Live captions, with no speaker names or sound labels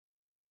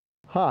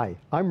Hi,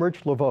 I'm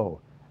Rich Laveau.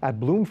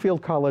 At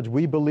Bloomfield College,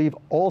 we believe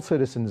all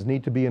citizens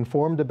need to be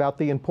informed about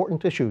the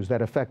important issues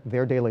that affect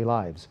their daily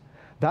lives.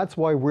 That's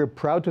why we're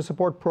proud to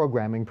support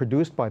programming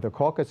produced by the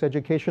Caucus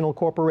Educational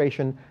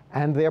Corporation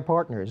and their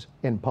partners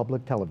in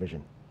public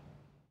television.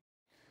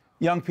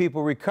 Young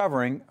people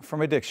recovering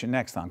from addiction,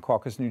 next on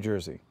Caucus, New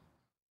Jersey.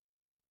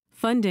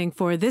 Funding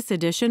for this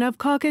edition of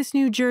Caucus,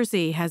 New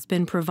Jersey has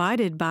been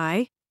provided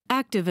by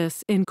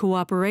Activists in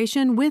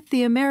cooperation with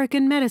the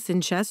American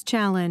Medicine Chest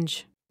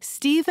Challenge,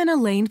 Steve and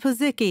Elaine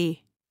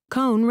Pozicki,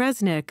 Cone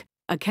Resnick,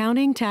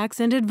 Accounting, Tax,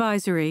 and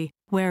Advisory,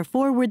 where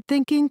forward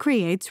thinking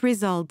creates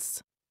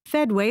results,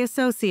 Fedway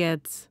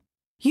Associates,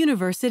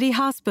 University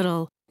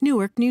Hospital,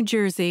 Newark, New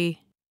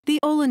Jersey, the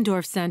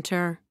Ohlendorf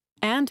Center,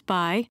 and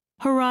by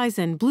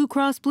Horizon Blue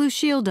Cross Blue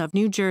Shield of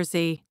New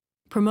Jersey.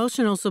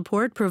 Promotional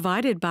support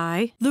provided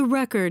by The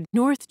Record,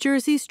 North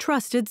Jersey's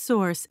trusted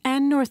source,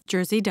 and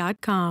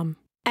NorthJersey.com,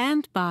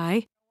 and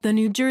by the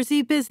New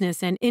Jersey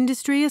Business and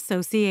Industry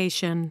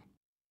Association.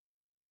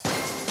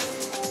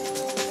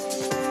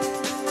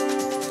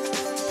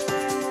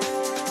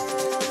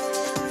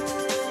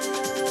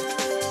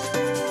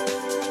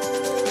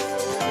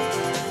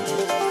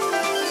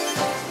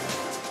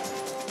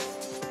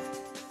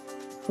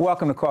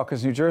 Welcome to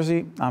Caucus, New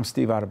Jersey. I'm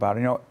Steve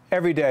Advocacy. You know,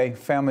 every day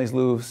families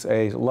lose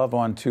a loved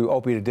one to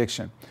opiate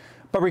addiction.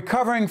 But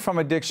recovering from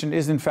addiction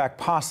is in fact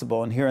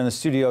possible. And here in the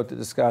studio to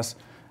discuss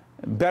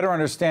better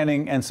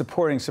understanding and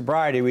supporting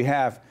sobriety, we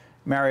have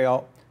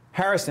Mariel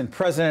Harrison,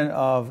 president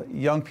of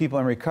Young People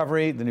in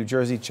Recovery, the New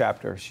Jersey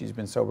chapter. She's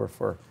been sober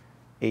for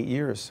 8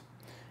 years.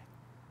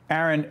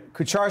 Aaron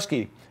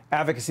Kucharski,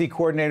 advocacy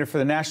coordinator for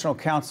the National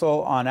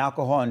Council on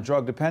Alcohol and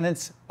Drug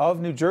Dependence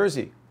of New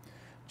Jersey.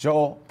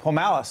 Joel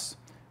Pomales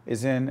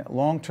is in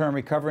long-term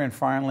recovery. And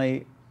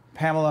finally,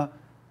 Pamela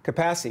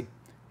Capaci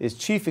is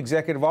Chief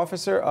Executive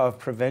Officer of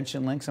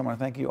Prevention Links. I want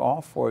to thank you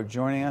all for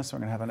joining us. We're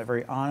going to have a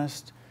very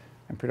honest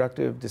and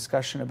productive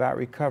discussion about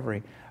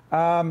recovery.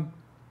 Aaron,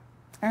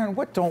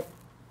 what don't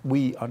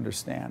we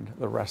understand,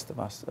 the rest of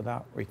us,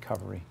 about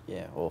recovery?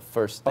 Yeah, well,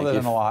 first, thank you. Other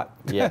than a lot.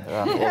 Yeah,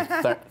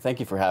 well, thank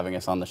you for having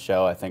us on the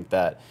show. I think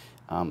that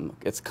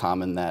it's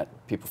common that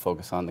people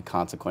focus on the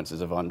consequences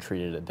of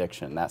untreated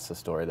addiction. That's the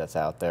story that's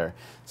out there.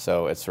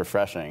 So it's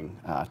refreshing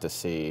to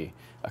see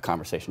a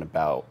conversation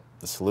about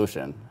the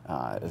solution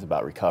is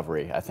about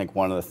recovery. I think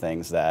one of the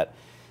things that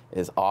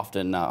is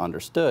often not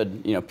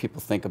understood, you know, people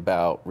think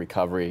about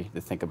recovery, they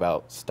think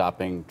about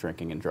stopping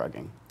drinking and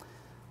drugging.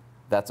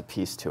 That's a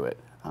piece to it,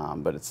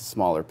 but it's a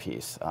smaller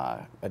piece.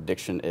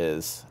 Addiction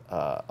is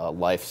a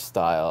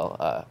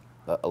lifestyle,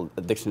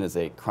 addiction is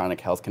a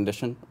chronic health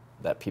condition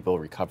that people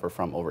recover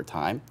from over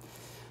time.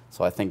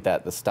 So I think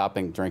that the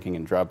stopping drinking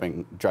and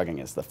drugging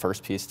is the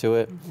first piece to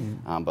it,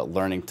 but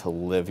learning to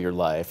live your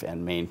life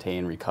and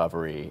maintain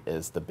recovery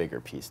is the bigger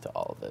piece to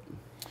all of it.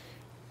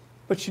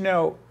 But you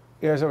know,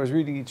 as I was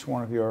reading each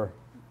one of your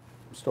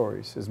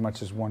stories, as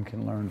much as one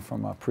can learn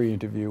from a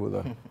pre-interview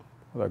with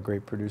our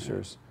great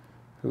producers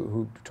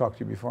who talked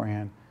to you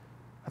beforehand,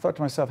 I thought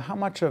to myself, how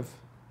much of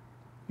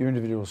your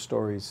individual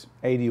stories,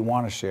 A, do you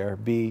want to share,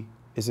 B,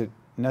 is it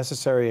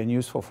necessary and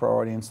useful for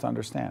our audience to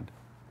understand?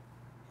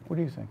 What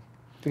do you think?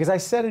 Because I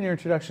said in your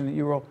introduction that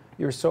you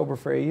were sober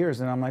for 8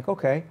 years, and I'm like,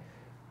 okay,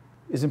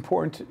 is it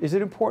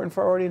important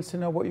for our audience to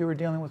know what you were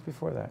dealing with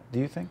before that? Do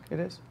you think it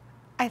is?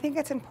 I think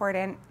it's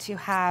important to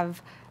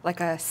have like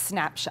a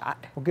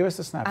snapshot. Well, give us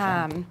a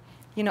snapshot.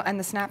 You know, and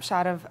the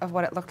snapshot of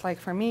what it looked like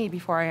for me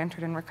before I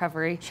entered in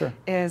recovery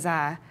is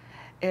I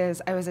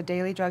was a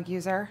daily drug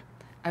user.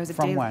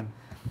 From when?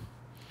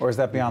 Or is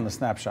that beyond the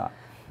snapshot?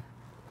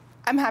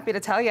 I'm happy to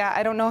tell you.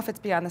 I don't know if it's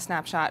beyond the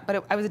snapshot,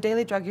 but I was a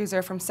daily drug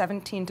user from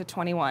 17 to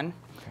 21,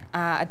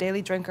 a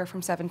daily drinker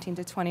from 17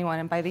 to 21,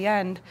 and by the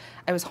end,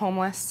 I was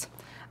homeless.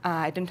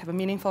 I didn't have a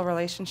meaningful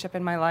relationship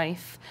in my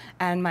life,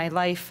 and my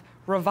life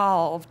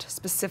revolved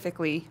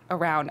specifically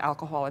around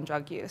alcohol and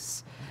drug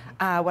use.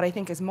 What I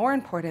think is more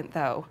important,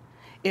 though,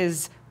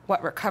 is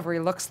what recovery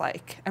looks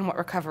like and what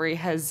recovery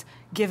has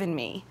given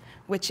me,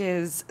 which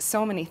is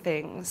so many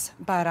things,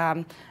 but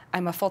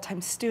I'm a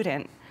full-time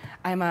student.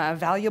 I'm a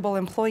valuable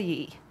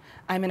employee.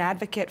 I'm an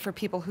advocate for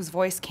people whose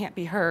voice can't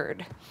be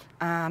heard.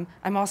 I'm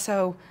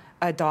also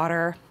a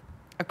daughter,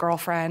 a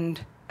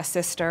girlfriend, a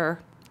sister,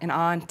 an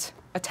aunt,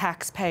 a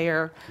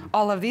taxpayer,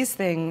 all of these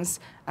things,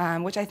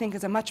 which I think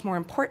is a much more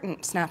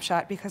important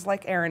snapshot because,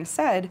 like Aaron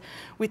said,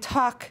 we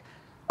talk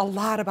a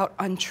lot about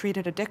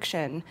untreated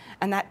addiction,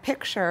 and that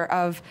picture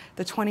of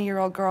the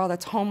 20-year-old girl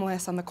that's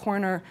homeless on the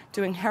corner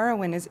doing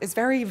heroin is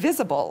very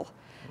visible.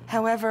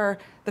 However,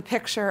 the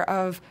picture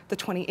of the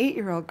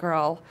 28-year-old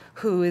girl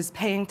who is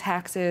paying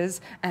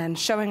taxes and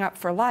showing up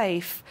for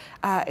life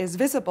is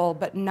visible,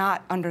 but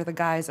not under the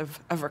guise of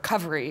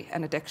recovery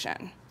and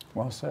addiction.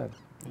 Well said.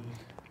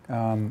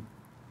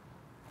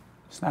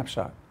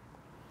 Snapshot.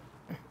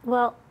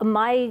 Well,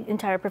 my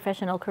entire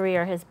professional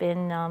career has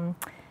been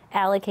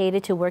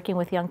allocated to working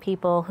with young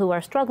people who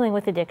are struggling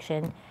with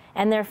addiction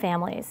and their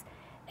families.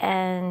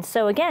 And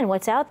so again,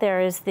 what's out there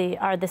is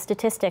are the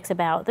statistics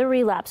about the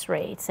relapse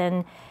rates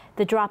and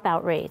the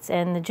dropout rates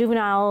and the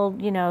juvenile,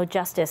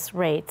 justice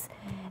rates.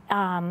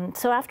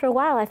 So after a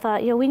while, I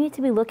thought, we need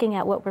to be looking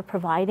at what we're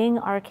providing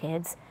our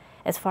kids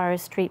as far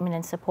as treatment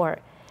and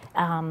support.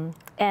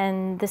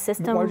 And the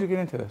system. Why did you get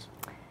into this?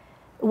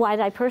 Why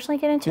did I personally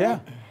get into it?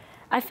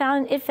 It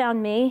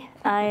found me.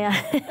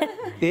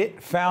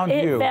 It found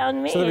you. It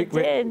found me. So it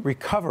did.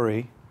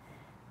 Recovery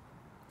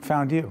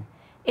found you.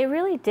 It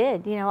really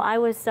did. I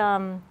was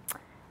a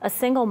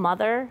single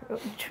mother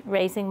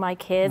raising my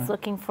kids,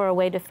 looking for a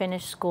way to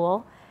finish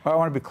school. I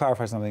want to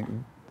clarify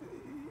something.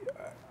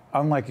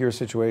 Unlike your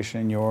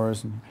situation and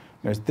yours,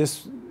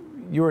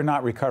 you are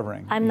not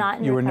recovering. I'm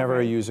not. You were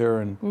never a user,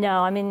 and no.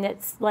 I mean,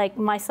 it's like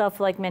myself,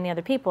 like many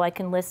other people. I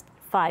can list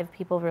 5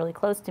 people really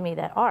close to me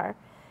that are.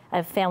 I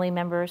have family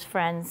members,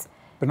 friends.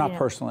 But not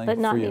personally. But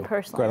not for me you.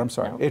 personally. Great, I'm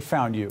sorry. No. It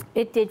found you.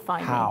 It did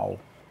find me. How?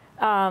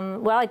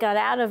 Well, I got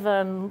out of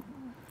a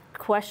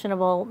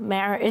questionable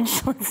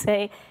marriage, let's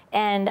say,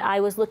 and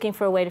I was looking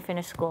for a way to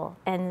finish school.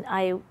 And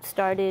I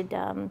started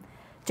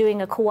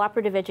doing a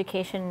cooperative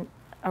education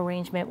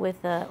arrangement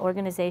with an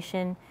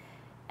organization.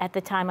 At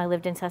the time, I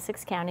lived in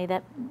Sussex County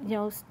that,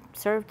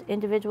 served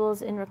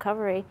individuals in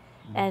recovery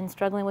and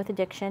struggling with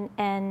addiction.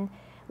 And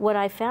what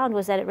I found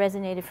was that it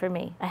resonated for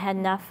me. I had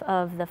enough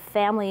of the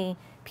family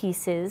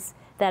pieces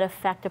that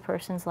affect a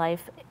person's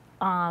life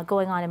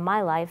going on in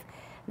my life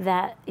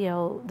that,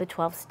 the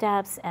 12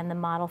 steps and the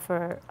model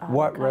for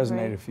what recovery.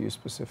 Resonated for you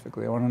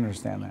specifically? I want to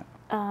understand that.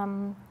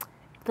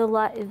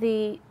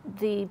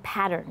 The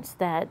patterns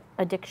that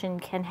addiction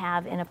can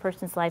have in a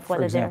person's life,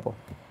 whether for example.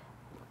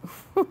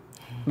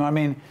 No, I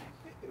mean,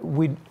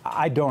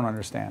 I don't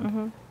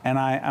understand. And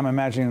I'm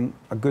imagining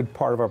a good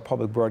part of our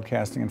public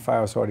broadcasting and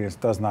FIOS audience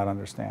does not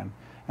understand.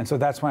 And so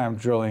that's why I'm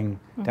drilling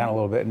down a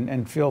little bit,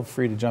 and feel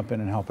free to jump in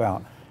and help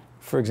out.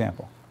 For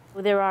example.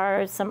 There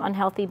are some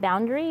unhealthy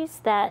boundaries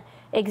that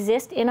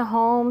exist in a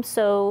home,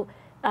 so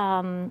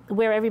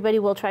where everybody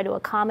will try to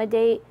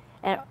accommodate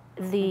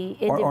the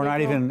individual. Or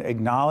not even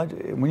acknowledge.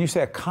 When you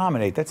say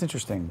accommodate, that's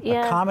interesting.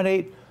 Yeah.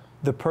 Accommodate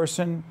the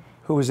person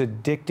who is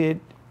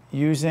addicted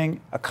using,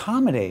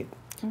 accommodate.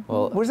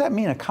 Well, what does that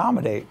mean,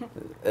 accommodate?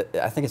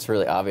 I think it's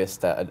really obvious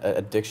that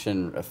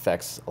addiction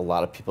affects a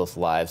lot of people's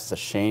lives. It's a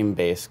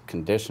shame-based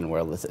condition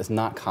where it's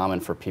not common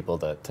for people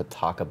to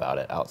talk about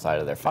it outside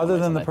of their families. Other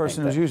than the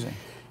person who's using.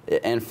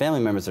 And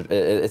family members,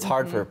 it's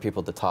hard for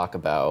people to talk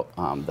about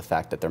the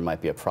fact that there might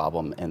be a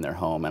problem in their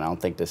home, and I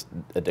don't think this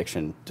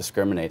addiction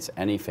discriminates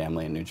any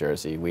family in New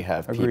Jersey. We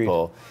have Agreed.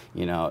 people,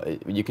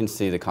 you can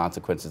see the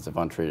consequences of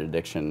untreated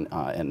addiction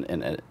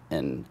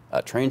in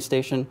a train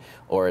station,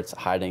 or it's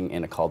hiding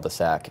in a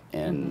cul-de-sac.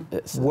 In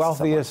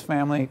Wealthiest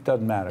family,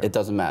 doesn't matter. It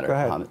doesn't matter. Go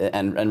ahead.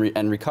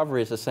 And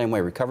recovery is the same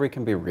way. Recovery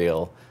can be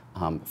real.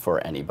 For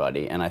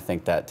anybody. And I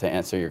think that to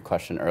answer your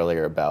question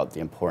earlier about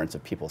the importance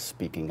of people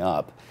speaking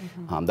up,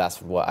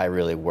 that's what I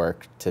really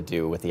work to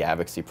do with the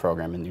Advocacy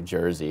program in New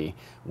Jersey,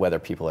 whether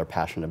people are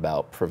passionate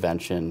about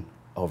prevention,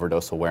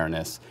 overdose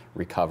awareness,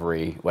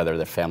 recovery, whether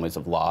they're families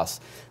of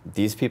loss.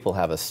 These people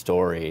have a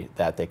story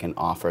that they can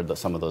offer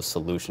some of those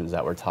solutions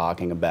that we're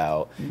talking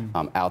about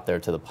out there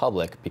to the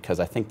public, because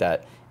I think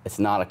that it's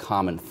not a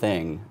common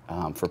thing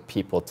for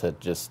people to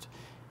just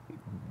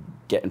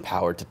get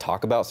empowered to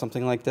talk about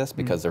something like this,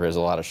 because there is a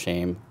lot of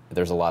shame,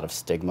 there's a lot of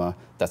stigma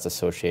that's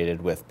associated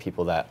with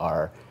people that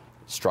are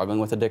struggling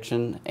with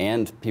addiction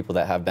and people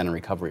that have been in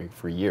recovery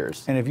for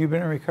years. And have you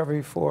been in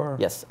recovery for?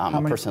 Yes, I'm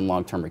a person in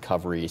long-term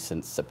recovery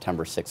since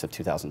September 6th of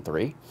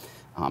 2003.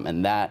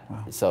 And that,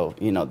 so,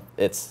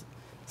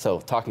 so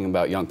talking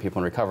about young people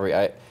in recovery,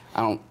 I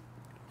don't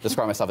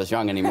describe myself as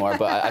young anymore,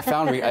 but I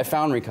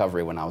found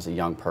recovery when I was a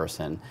young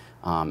person.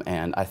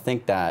 And I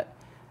think that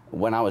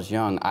when I was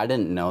young, I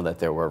didn't know that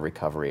there were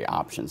recovery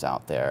options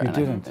out there. You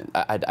didn't?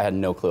 I had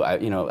no clue.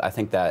 I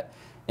think that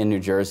in New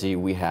Jersey,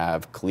 we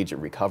have collegiate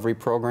recovery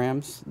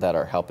programs that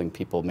are helping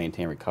people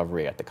maintain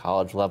recovery at the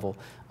college level,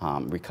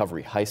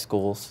 recovery high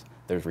schools.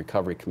 There's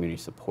recovery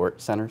community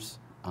support centers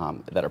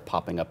that are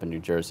popping up in New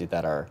Jersey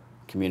that are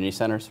community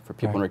centers for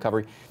people in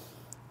recovery.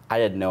 I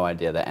had no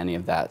idea that any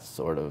of that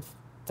sort of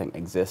thing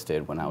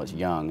existed when I was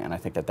young, and I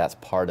think that that's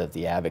part of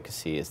the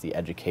advocacy, is the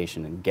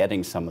education and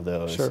getting some of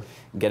those,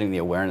 getting the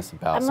awareness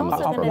about some of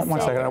those programs. One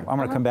second, I'm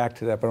going to come back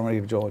to that, but I'm going to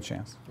give Joel a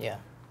chance. Yeah.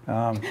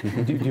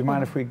 Do you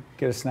mind if we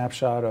get a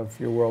snapshot of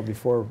your world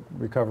before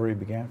recovery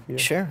began for you?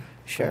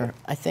 Sure.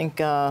 I think,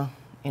 a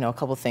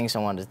couple of things I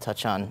wanted to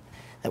touch on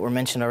that were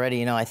mentioned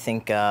already. I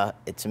think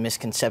it's a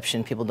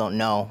misconception. People don't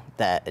know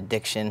that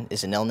addiction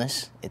is an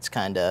illness. It's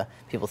kind of,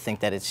 people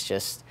think that it's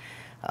just,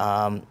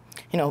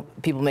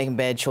 people making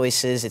bad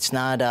choices. It's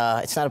not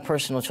a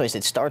personal choice.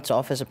 It starts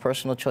off as a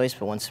personal choice,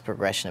 but once the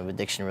progression of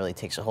addiction really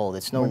takes a hold,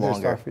 it's no longer. When did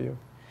it start for you?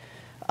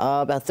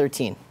 About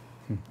 13.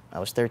 I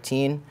was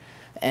 13,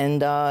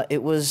 and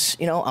it was,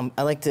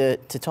 I like to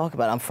talk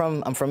about it.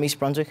 I'm from East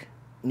Brunswick,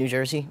 New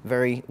Jersey.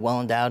 Very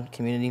well endowed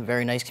community,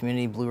 very nice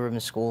community, blue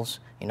ribbon schools.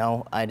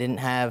 I didn't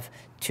have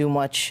too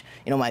much.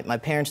 My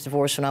parents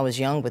divorced when I was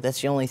young, but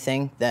that's the only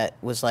thing that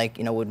was like,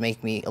 would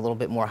make me a little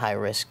bit more high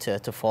risk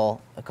to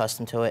fall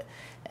accustomed to it.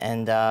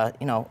 And,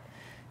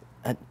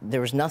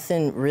 there was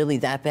nothing really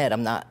that bad.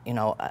 I'm not, you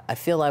know, I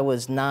feel I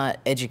was not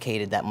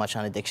educated that much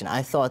on addiction.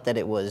 I thought that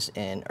it was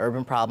an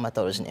urban problem. I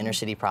thought it was an inner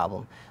city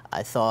problem.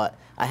 I thought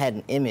I had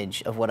an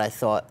image of what I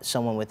thought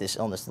someone with this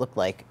illness looked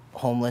like: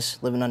 homeless,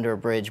 living under a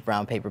bridge,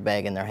 brown paper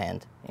bag in their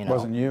hand. You know?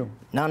 Wasn't you?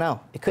 No,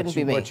 it couldn't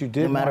be me. But you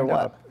did, no matter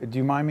what. Up. Do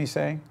you mind me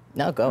saying?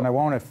 No, go. And I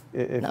won't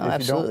if no,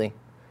 absolutely. You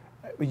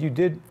don't. You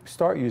did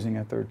start using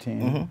at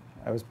 13.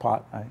 That was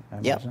pot, I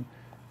imagine.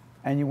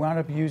 And you wound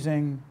up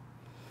using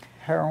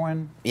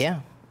heroin.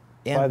 Yeah.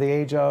 By the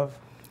age of?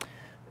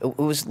 It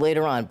was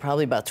later on,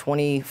 probably about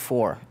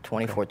 24,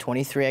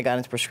 23. I got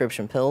into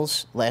prescription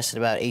pills. Lasted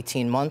about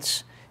 18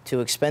 months.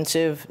 Too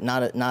expensive,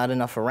 not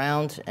enough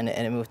around, and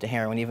it moved to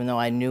heroin. Even though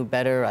I knew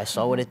better, I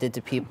saw what it did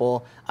to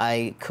people,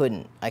 I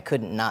couldn't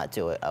not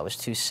do it. I was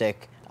too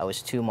sick. I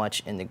was too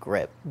much in the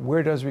grip.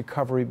 Where does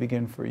recovery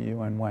begin for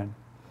you, and when?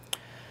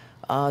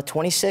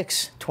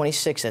 26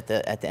 at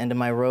the end of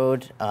my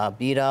road,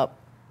 beat up,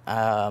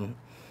 a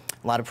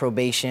lot of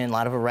probation, a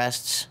lot of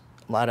arrests,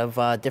 a lot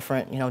of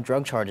different,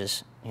 drug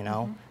charges,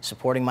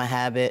 supporting my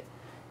habit,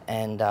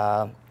 and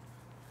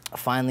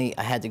finally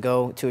I had to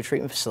go to a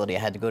treatment facility. I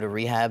had to go to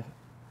rehab.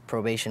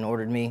 Probation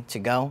ordered me to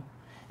go,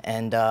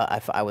 and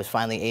I was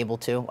finally able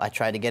to. I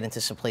tried to get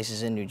into some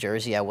places in New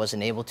Jersey. I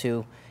wasn't able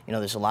to.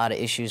 There's a lot of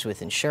issues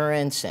with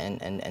insurance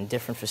and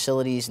different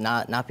facilities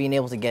not being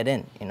able to get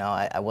in.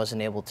 I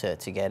wasn't able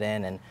to get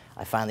in, and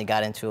I finally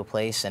got into a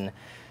place, and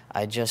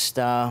I just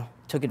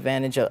took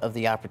advantage of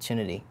the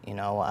opportunity.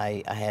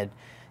 I had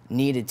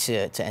needed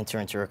to enter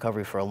into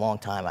recovery for a long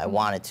time. I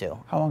wanted to.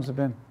 How long's it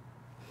been?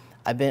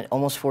 I've been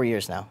almost 4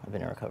 years now. I've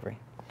been in recovery.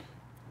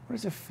 What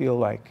does it feel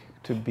like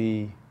to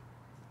be,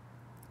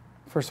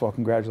 first of all,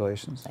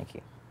 congratulations. Thank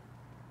you.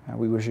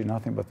 We wish you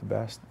nothing but the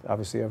best.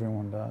 Obviously,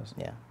 everyone does.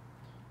 Yeah.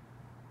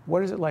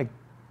 What is it like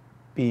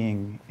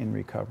being in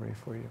recovery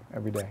for you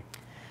every day?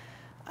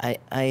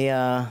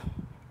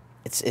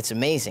 It's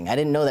amazing. I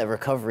didn't know that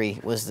recovery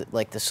was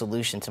like the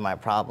solution to my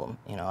problem.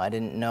 I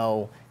didn't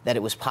know that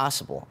it was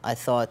possible. I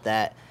thought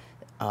that,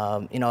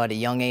 at a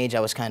young age, I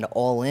was kind of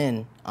all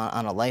in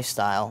on a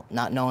lifestyle,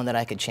 not knowing that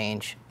I could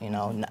change.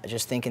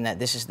 Just thinking that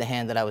this is the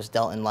hand that I was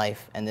dealt in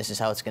life, and this is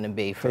how it's going to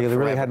be for So you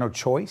forever. really had no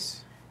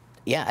choice?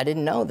 Yeah, I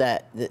didn't know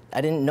that.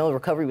 I didn't know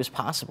recovery was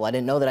possible. I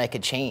didn't know that I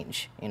could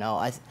change.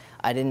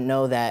 I didn't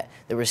know that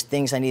there was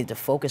things I needed to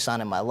focus on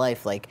in my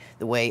life, like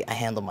the way I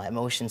handle my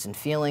emotions and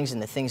feelings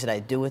and the things that I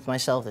do with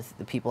myself,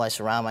 the people I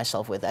surround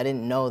myself with. I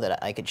didn't know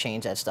that I could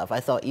change that stuff. I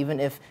thought even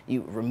if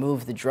you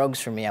removed the drugs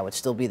from me, I would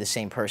still be the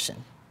same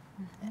person.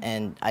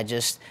 And I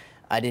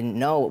didn't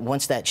know.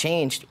 Once that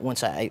changed,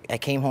 once I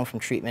came home from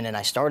treatment and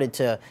I started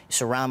to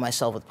surround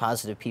myself with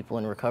positive people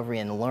in recovery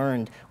and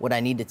learned what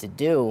I needed to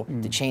do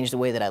to change the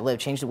way that I lived,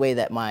 change the way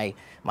that my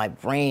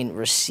brain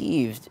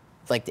received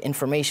like the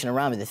information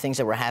around me, the things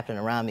that were happening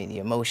around me, the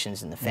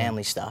emotions and the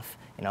family stuff.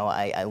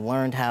 I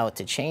learned how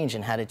to change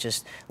and how to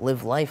just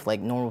live life like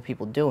normal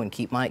people do and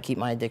keep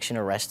my addiction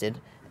arrested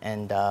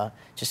and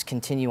just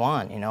continue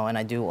on, and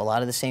I do a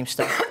lot of the same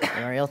stuff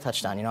Mariel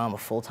touched on. I'm a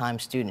full-time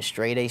student,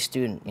 straight A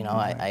student.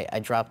 I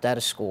dropped out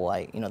of school.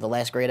 The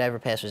last grade I ever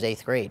passed was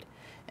 8th grade,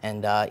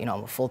 and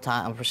I'm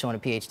I'm pursuing a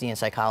PhD in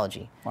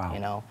psychology.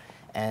 Wow.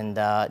 And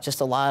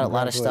just a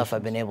lot of stuff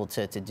I've been able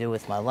to do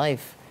with my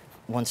life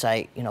once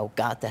I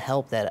got the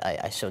help that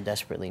I so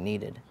desperately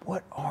needed.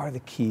 What are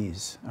the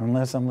keys?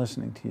 Unless I'm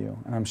listening to you,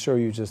 and I'm sure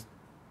you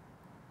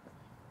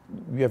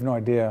have no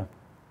idea.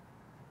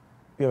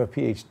 You have a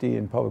PhD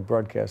in public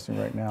broadcasting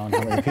right now, and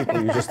how many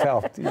people you just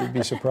helped. You'd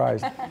be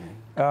surprised.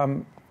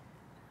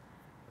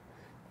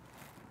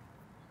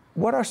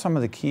 What are some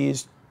of the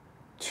keys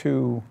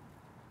to,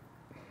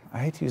 I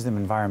hate to use them,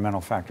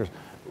 environmental factors.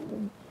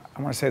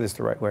 I want to say this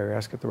the right way, or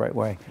ask it the right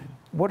way.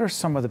 What are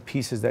some of the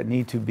pieces that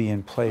need to be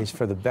in place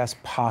for the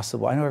best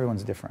possible? I know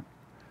everyone's different.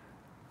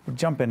 We'll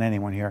jump in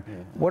anyone here. Yeah.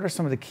 What are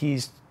some of the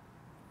keys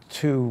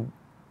to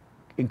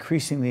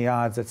increasing the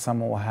odds that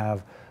someone will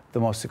have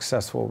the most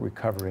successful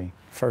recovery?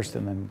 First,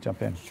 and then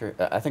jump in. Sure.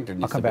 I think there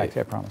needs I'll come to back be, to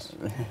you, I promise.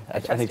 I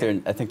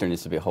think there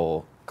needs to be a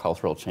whole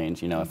cultural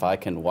change. If I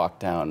can walk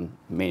down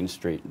Main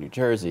Street, New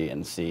Jersey,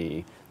 and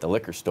see the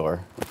liquor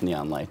store with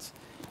neon lights,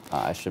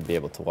 I should be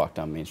able to walk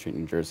down Main Street,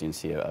 New Jersey, and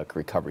see a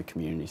recovery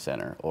community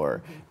center,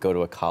 or go to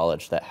a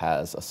college that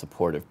has a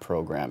supportive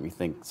program.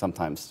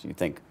 Sometimes you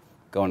think,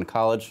 going to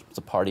college, it's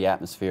a party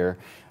atmosphere.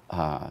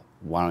 Why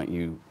don't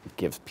you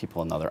give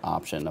people another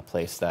option, a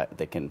place that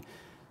they can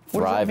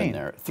thrive in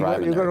their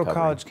recovery. You go to a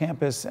college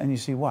campus and you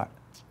see what?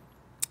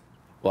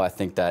 Well, I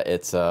think that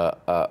it's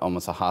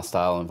almost a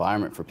hostile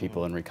environment for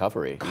people in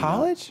recovery.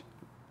 College?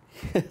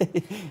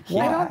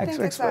 Yeah. I don't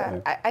think it's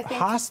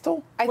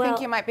hostile? I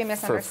think you might be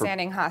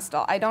misunderstanding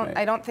hostile. I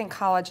don't think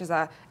college is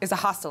a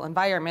hostile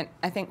environment.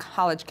 I think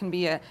college can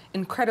be an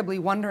incredibly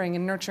wondering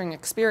and nurturing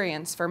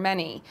experience for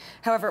many.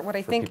 However, what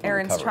I think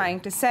Aaron's trying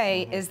to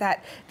say is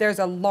that there's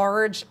a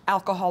large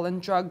alcohol and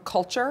drug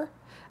culture.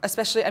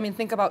 Especially,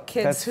 think about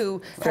kids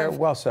who have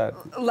well said.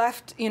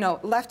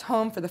 left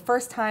home for the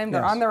first time.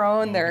 They're on their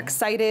own. They're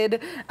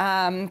excited.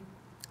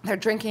 they're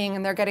drinking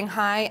and they're getting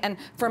high, and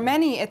for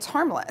many it's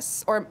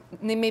harmless, or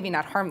maybe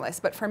not harmless,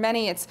 but for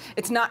many it's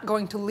not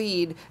going to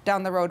lead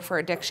down the road for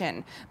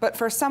addiction. But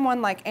for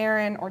someone like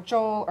Aaron or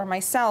Joel or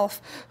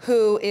myself,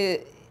 who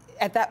is,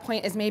 at that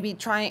point is maybe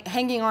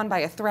hanging on by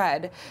a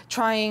thread,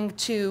 trying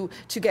to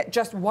get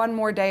just one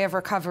more day of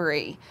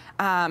recovery.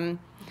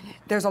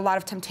 There's a lot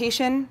of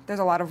temptation, there's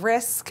a lot of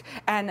risk,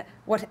 and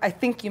what I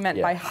think you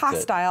meant by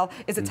hostile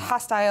is it's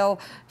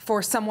hostile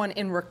for someone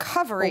in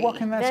recovery. Well, what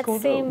can that school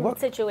do? That same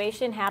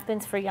situation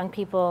happens for young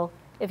people.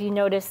 If you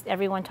notice,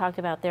 everyone talked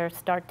about their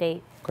start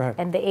date,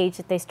 and the age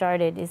that they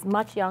started is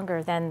much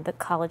younger than the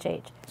college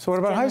age. So what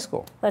about high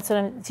school? That's what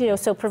I'm,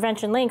 so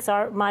Prevention Links,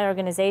 my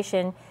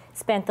organization,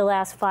 spent the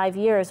last 5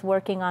 years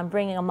working on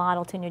bringing a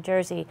model to New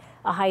Jersey,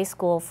 a high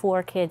school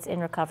for kids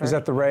in recovery. Is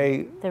that the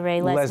Ray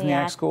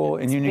Lesniak School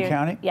in Union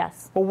County?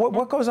 Yes. Well,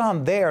 what goes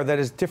on there that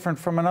is different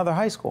from another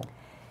high school?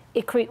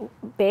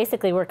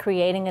 Basically, we're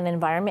creating an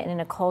environment and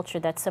a culture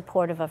that's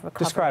supportive of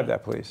recovery. Describe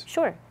that, please.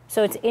 Sure.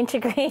 So it's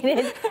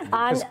integrated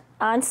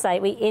on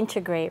site. We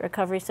integrate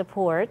recovery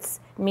supports,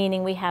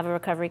 meaning we have a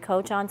recovery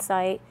coach on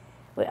site.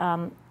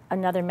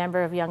 Another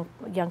member of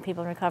young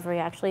people in recovery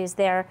actually is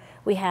there.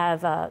 We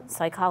have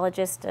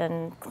psychologists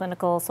and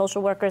clinical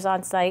social workers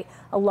on site,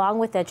 along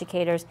with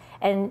educators,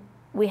 and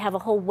we have a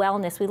whole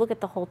wellness. We look at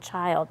the whole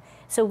child.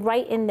 So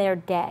right in their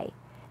day,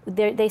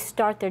 they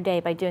start their day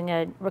by doing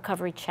a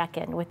recovery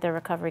check-in with their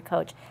recovery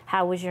coach.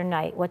 How was your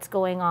night? What's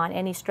going on?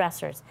 Any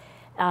stressors?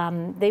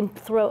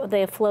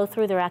 They flow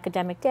through their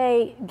academic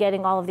day,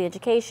 getting all of the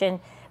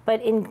education,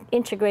 but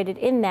integrated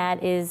in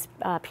that is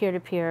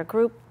peer-to-peer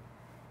group.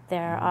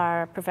 There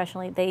are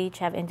they each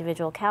have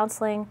individual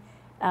counseling.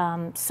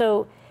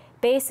 So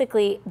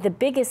basically, the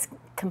biggest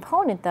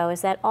component, though,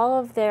 is that all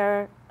of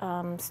their,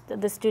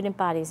 the student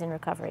bodies in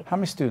recovery. How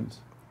many students?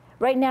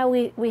 Right now,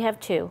 we have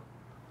 2.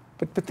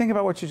 But think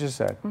about what you just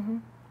said.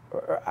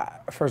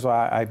 First of all,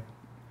 I've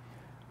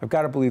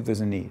got to believe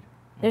there's a need.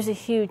 There's a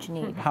huge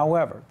need.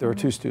 However, there are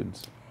 2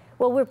 students.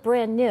 Well, we're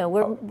brand new.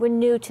 We're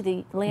new to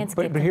the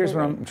landscape. But here's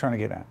what I'm trying to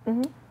get at.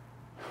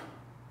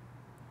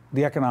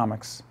 The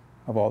economics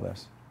of all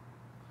this.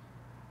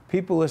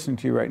 People listening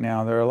to you right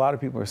now, there are a lot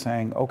of people who are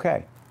saying,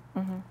 okay,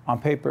 on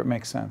paper it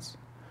makes sense.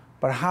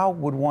 But how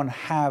would one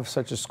have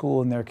such a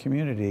school in their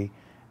community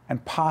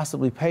and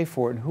possibly pay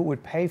for it? And who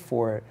would pay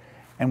for it?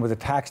 And would the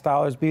tax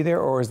dollars be there?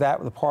 Or is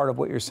that the part of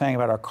what you're saying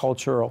about our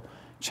cultural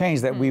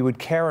change, that we would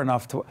care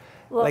enough to,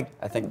 well,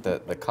 I think the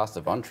cost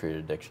of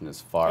untreated addiction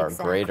is far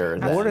greater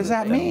than what does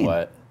that mean?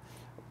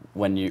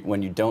 When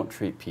you don't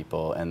treat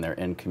people and they're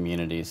in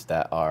communities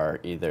that are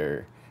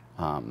either,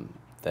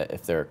 that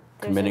if they're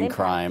committing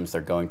crimes, they're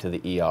going to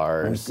the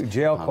ERs.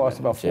 Jail costs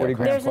about 40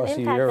 grand plus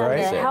a year, right?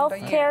 There's an impact on the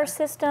healthcare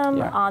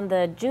system, on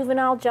the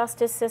juvenile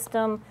justice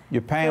system.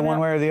 You're paying one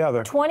way or the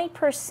other.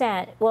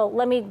 20%, well,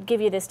 let me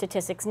give you the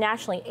statistics.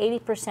 Nationally,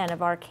 80%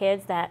 of our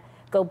kids that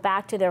go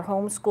back to their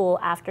home school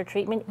after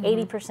treatment,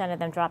 80% of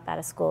them drop out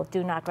of school,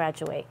 do not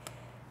graduate.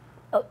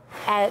 In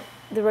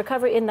the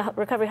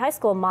recovery high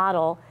school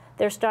model,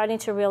 they're starting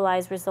to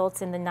realize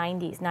results in the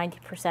 90s,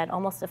 90%,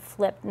 almost a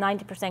flip,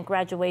 90%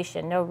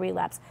 graduation, no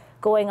relapse,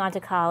 going on to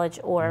college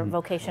or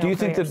vocational Do you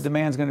think the careers.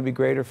 demand's going to be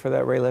greater for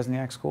that Ray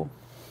Lesniak school?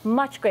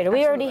 Much greater.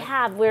 We already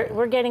have.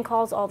 We're getting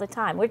calls all the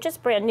time. We're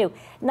just brand new.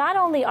 Not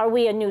only are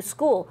we a new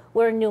school,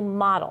 we're a new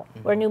model.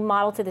 We're a new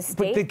model to the state.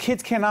 But the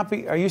kids cannot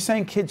be, are you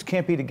saying kids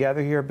can't be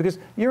together here? Because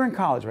you're in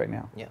college right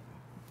now. Yeah.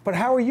 But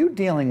how are you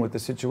dealing with the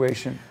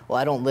situation? Well,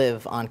 I don't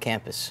live on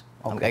campus.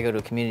 Okay. I go to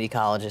a community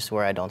college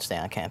where I don't stay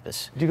on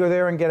campus. Do you go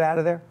there and get out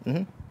of there?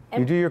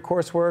 You do your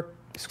coursework,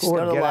 school, Just go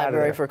to the get out of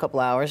library there. for a couple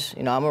hours.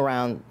 You know, I'm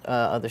around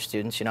other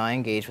students. You know, I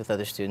engage with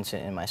other students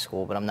in my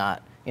school, but I'm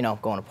not, you know,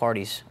 going to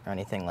parties or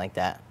anything like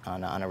that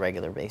on a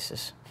regular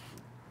basis.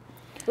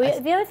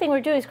 The other thing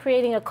we're doing is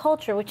creating a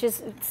culture, which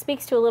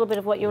speaks to a little bit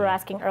of what you were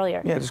asking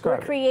earlier. Yeah,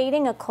 describe We're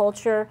creating a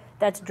culture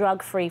that's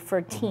drug-free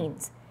for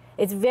teens.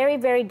 It's very,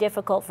 very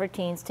difficult for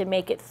teens to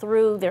make it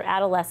through their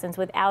adolescence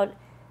without,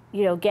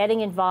 you know,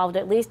 getting involved,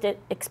 at least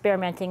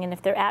experimenting, and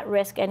if they're at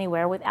risk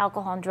anywhere, with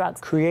alcohol and drugs.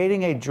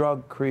 Creating a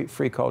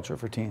drug-free culture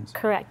for teens.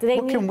 Correct.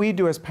 What can we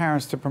do as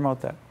parents to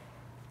promote that?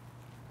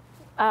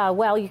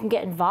 Well, you can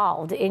get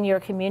involved in your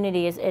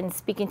community, and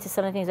speaking to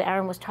some of the things that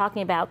Aaron was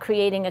talking about,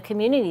 creating a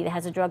community that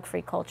has a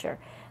drug-free culture,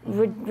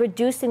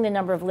 reducing the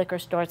number of liquor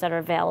stores that are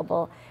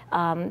available,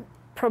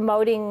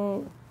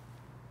 promoting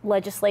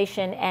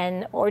legislation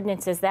and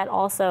ordinances that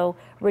also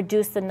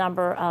reduce the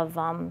number of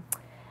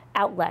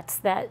outlets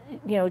that,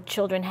 you know,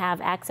 children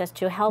have access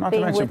to, helping Not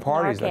to mention with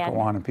parties Narcan. that go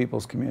on in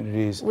people's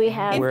communities. We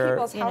have in where,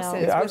 people's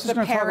houses, I with was just the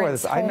going to talk about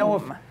this. parents' I know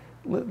home.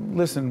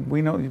 listen,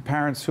 we know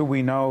parents who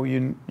we know,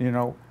 you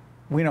know,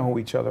 we know who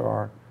each other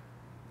are.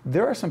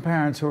 There are some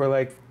parents who are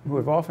like, who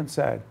have often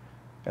said,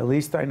 at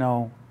least I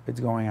know it's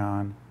going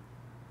on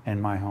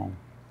in my home,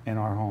 in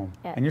our home.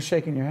 Yeah. And you're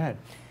shaking your head.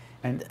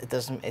 And It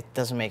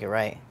doesn't make it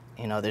right.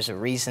 You know, there's a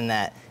reason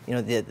that, you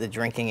know, the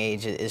drinking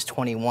age is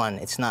 21.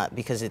 It's not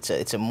because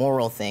it's a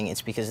moral thing.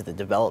 It's because of the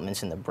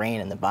developments in the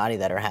brain and the body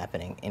that are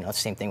happening. You know,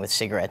 same thing with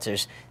cigarettes.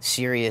 There's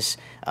serious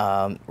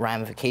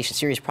ramifications,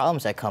 serious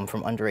problems that come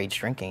from underage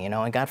drinking, you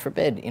know, and God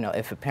forbid, you know,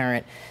 if a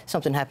parent,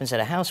 something happens at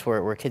a house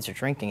where kids are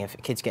drinking, if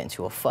kids get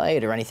into a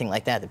fight or anything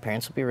like that, the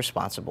parents will be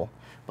responsible.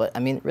 But I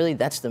mean, really,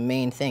 that's the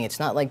main thing. It's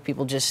not like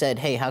people just said,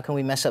 hey, how can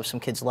we mess up some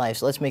kids'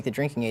 lives? Let's make the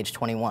drinking age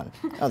 21.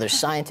 No, there's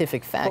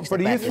scientific facts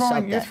that back this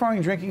up. You're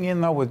throwing drinking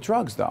in, though, with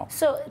drugs, though.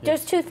 So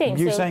there's two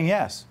things. You're saying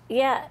yes.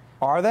 Yeah.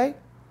 Are they?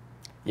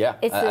 Yeah,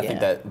 I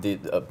think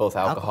that both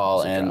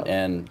alcohol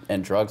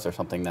and drugs are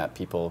something that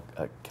people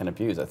can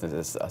abuse. I think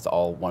it's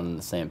all one and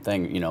the same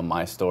thing. You know,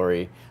 my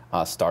story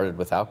started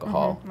with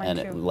alcohol, and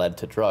it led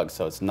to drugs.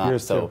 So it's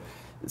not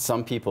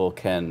some people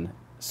can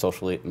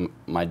socially.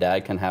 My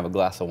dad can have a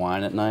glass of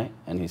wine at night,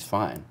 and he's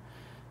fine.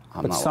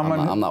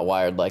 I'm not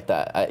wired like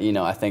that. You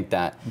know, I think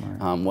that,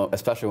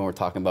 especially when we're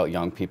talking about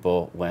young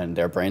people, when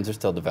their brains are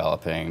still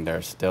developing,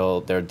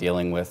 they're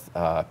dealing with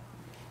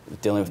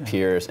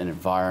peers and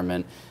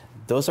environment.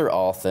 Those are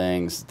all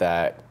things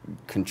that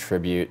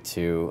contribute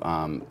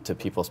to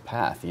people's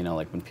path. You know,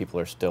 like when people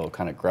are still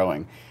kind of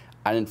growing.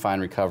 I didn't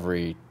find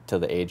recovery till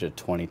the age of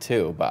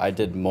 22, but I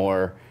did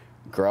more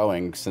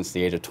growing since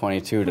the age of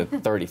 22 to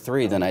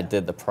 33 than I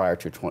did the prior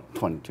to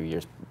 22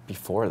 years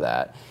before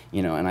that.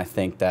 You know, and I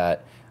think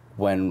that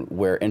when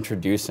we're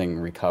introducing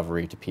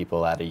recovery to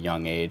people at a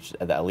young age,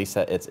 that at least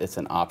it's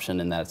an option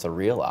and that it's a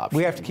real option.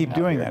 We have to keep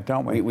doing that,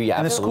 don't we?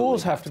 And the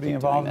schools have to be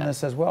involved in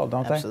this as well,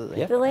 don't they?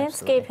 Absolutely. The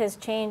landscape has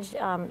changed.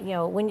 You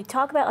know, when you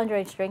talk about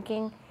underage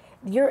drinking,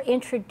 you're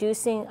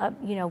introducing,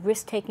 you know,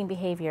 risk-taking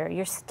behavior.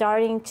 You're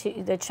starting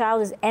to, the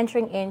child is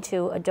entering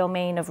into a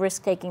domain of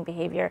risk-taking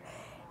behavior.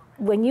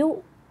 When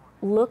you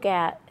look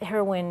at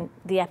heroin,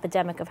 the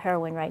epidemic of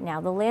heroin right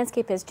now, the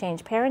landscape has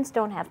changed. Parents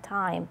don't have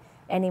time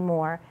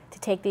anymore to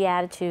take the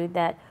attitude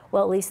that,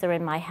 well, at least they're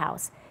in my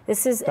house.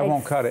 This is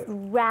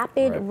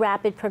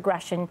rapid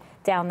progression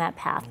down that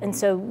path. And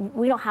so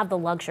we don't have the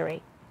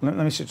luxury. Let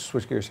me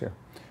switch gears here.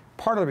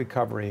 Part of the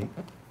recovery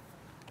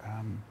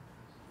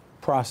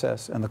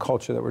process and the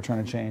culture that we're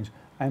trying to change,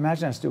 I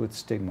imagine has to do with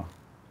stigma.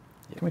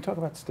 Can we talk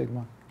about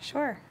stigma?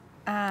 Sure.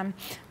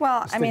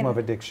 Well, I mean, of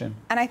addiction.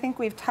 And I think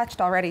we've touched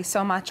already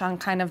so much on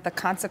kind of the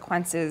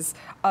consequences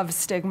of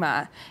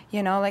stigma.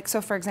 You know, like,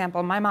 so for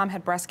example, my mom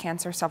had breast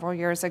cancer several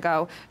years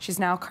ago. She's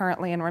now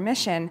currently in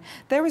remission.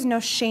 There was no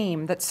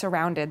shame that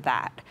surrounded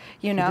that,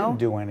 you know? She didn't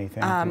do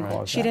anything to cause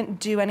that. She didn't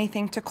do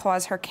anything to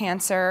cause her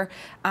cancer.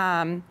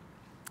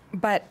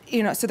 But,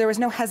 you know, so there was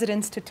no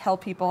hesitance to tell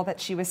people that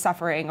she was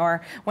suffering.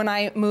 Or when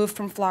I moved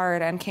from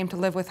Florida and came to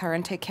live with her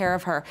and take care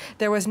of her,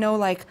 there was no,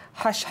 like,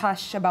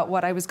 hush-hush about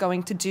what I was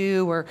going to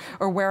do or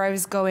where I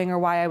was going or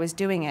why I was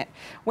doing it.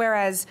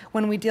 Whereas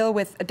when we deal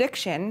with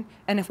addiction,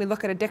 and if we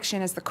look at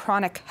addiction as the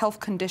chronic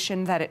health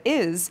condition that it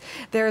is,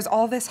 there's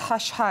all this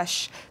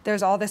hush-hush,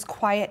 there's all this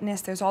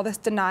quietness, there's all this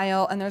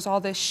denial, and there's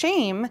all this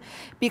shame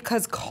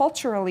because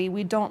culturally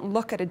we don't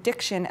look at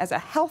addiction as a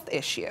health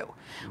issue.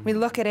 We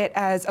look at it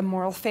as a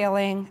moral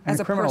failing, as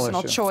a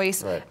personal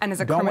choice, and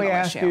as a criminal issue. Don't we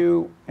ask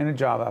you in a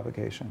job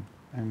application,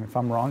 and if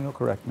I'm wrong, you'll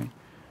correct me,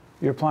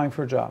 you're applying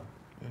for a job,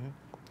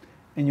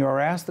 and you are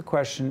asked the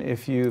question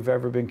if you've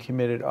ever been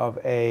convicted of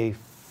a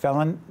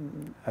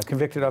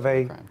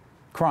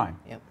crime.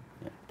 Yep.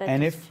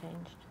 And if changed.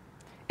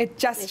 It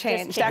just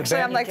changed.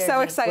 Actually, I'm like so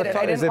excited.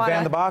 I Is it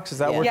ban the box? Is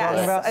that what we're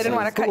talking about? I didn't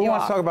want to cut you off. Who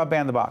wants to talk about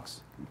ban the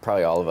box?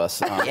 Probably all of us.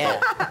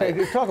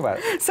 Talk about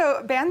it.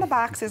 So ban the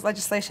box is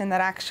legislation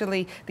that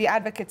actually the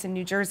advocates in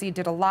New Jersey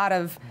did a lot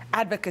of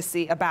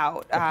advocacy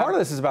about. Part of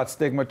this is about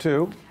stigma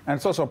too, and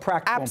it's also a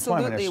practical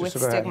employment issue.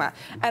 Absolutely, with stigma.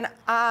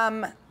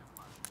 And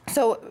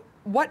so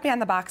what ban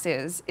the box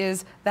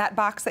is that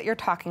box that you're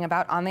talking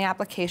about on the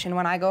application.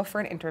 When I go for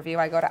an interview,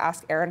 I go to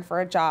ask Aaron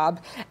for a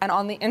job, and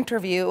on the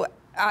interview,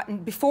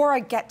 before I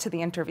get to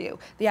the interview,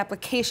 the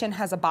application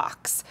has a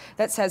box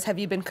that says, have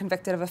you been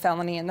convicted of a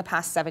felony in the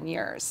past 7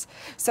 years?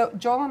 So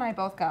Joel and I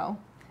both go,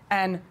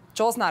 and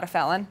Joel's not a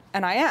felon,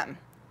 and I am.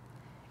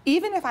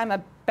 Even if I'm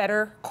a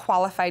better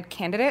qualified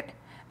candidate,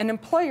 an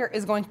employer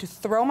is going to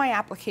throw my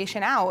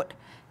application out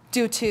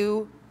due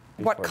to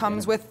what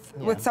comes with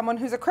someone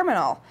who's a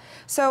criminal.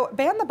 So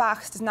ban the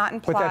box does not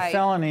imply... But that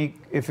felony,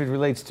 if it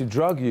relates to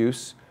drug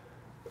use,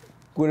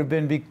 would have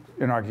been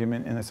an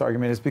argument in this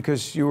argument is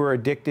because you were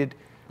addicted.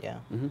 Yeah.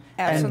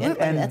 Absolutely.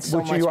 And that's so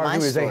what much you my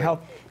argue is a story.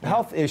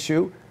 health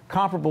issue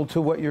comparable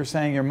to what you're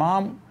saying your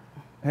mom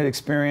had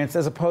experienced,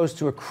 as opposed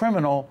to a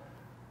criminal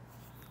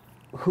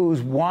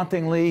who's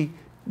wantingly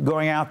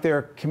going out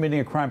there committing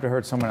a crime to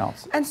hurt someone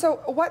else. And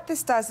so what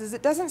this does is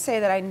it doesn't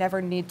say that I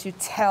never need to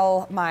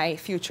tell my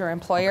future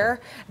employer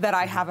that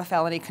I have a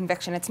felony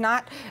conviction. It's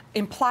not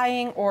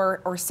implying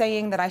or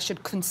saying that I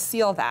should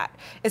conceal that.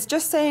 It's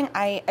just saying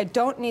I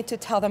don't need to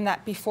tell them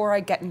that before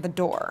I get in the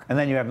door. And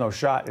then you have no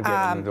shot of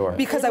getting in the door.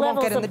 Because I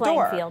won't get in the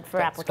door. Field for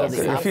applicants.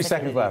 A few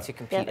seconds left. To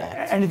compete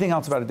at. Anything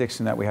else about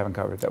addiction that we haven't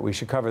covered that we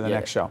should cover in the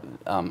next show?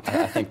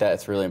 I think that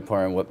it's really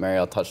important what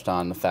Mariel touched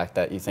on, the fact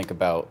that you think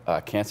about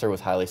cancer was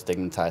highly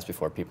stigmatized stigmatized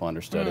before people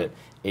understood it.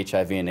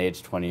 HIV and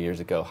AIDS 20 years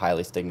ago,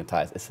 highly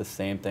stigmatized. It's the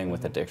same thing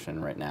with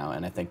addiction right now.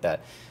 And I think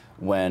that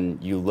when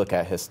you look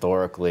at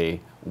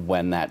historically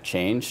when that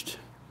changed,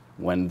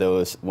 when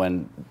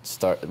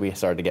we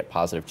started to get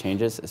positive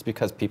changes, it's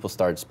because people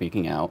started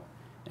speaking out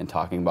and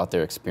talking about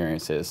their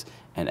experiences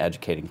and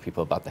educating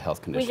people about the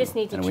health condition. We just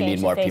need to and change we need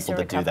the more face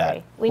people of to recovery.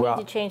 do that. We need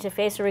to change the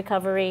face of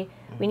recovery.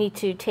 We need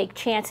to take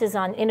chances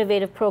on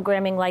innovative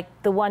programming like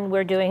the one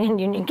we're doing in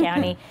Union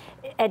County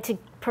and to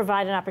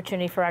provide an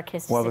opportunity for our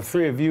kids to Well, the succeed.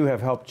 three of you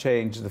have helped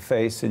change the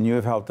face, and you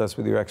have helped us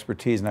with your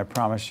expertise, and I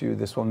promise you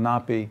this will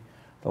not be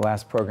the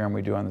last program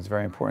we do on this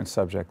very important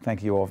subject.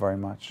 Thank you all very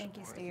much. Thank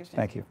you, Steve.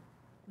 Thank you.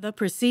 The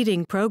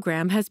preceding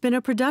program has been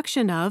a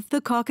production of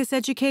the Caucus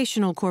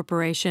Educational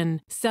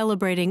Corporation,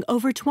 celebrating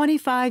over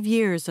 25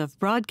 years of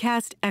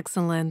broadcast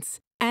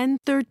excellence, and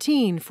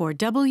 13 for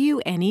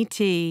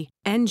WNET,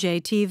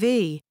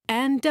 NJTV,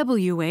 and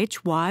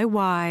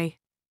WHYY.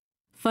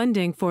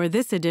 Funding for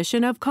this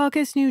edition of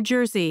Caucus New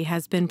Jersey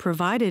has been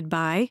provided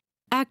by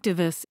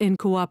Activists in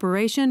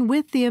cooperation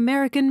with the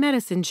American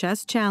Medicine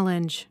Chest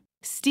Challenge,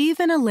 Steve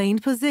and Elaine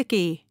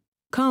Pozicki,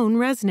 Cone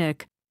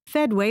Resnick,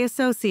 Fedway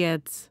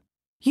Associates,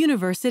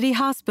 University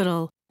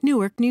Hospital,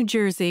 Newark, New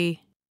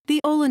Jersey, the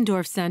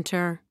Ohlendorf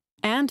Center,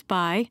 and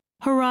by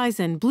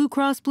Horizon Blue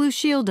Cross Blue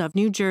Shield of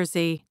New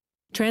Jersey.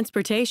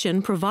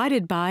 Transportation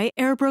provided by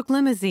Airbrook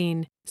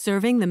Limousine,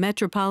 serving the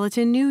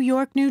metropolitan New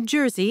York, New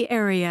Jersey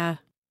area.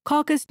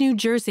 Caucus New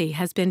Jersey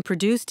has been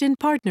produced in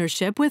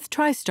partnership with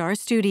TriStar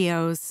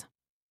Studios.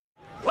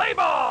 Play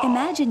ball!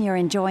 Imagine you're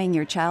enjoying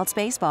your child's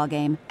baseball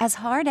game. As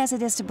hard as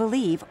it is to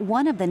believe,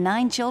 one of the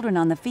 9 children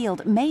on the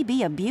field may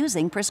be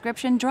abusing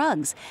prescription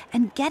drugs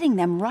and getting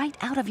them right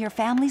out of your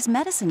family's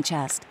medicine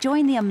chest.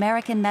 Join the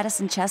American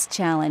Medicine Chest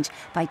Challenge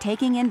by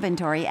taking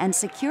inventory and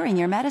securing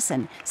your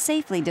medicine,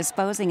 safely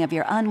disposing of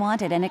your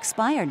unwanted and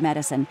expired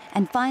medicine,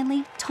 and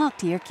finally, talk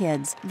to your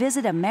kids.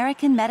 Visit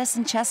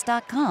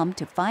AmericanMedicineChest.com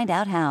to find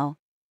out how.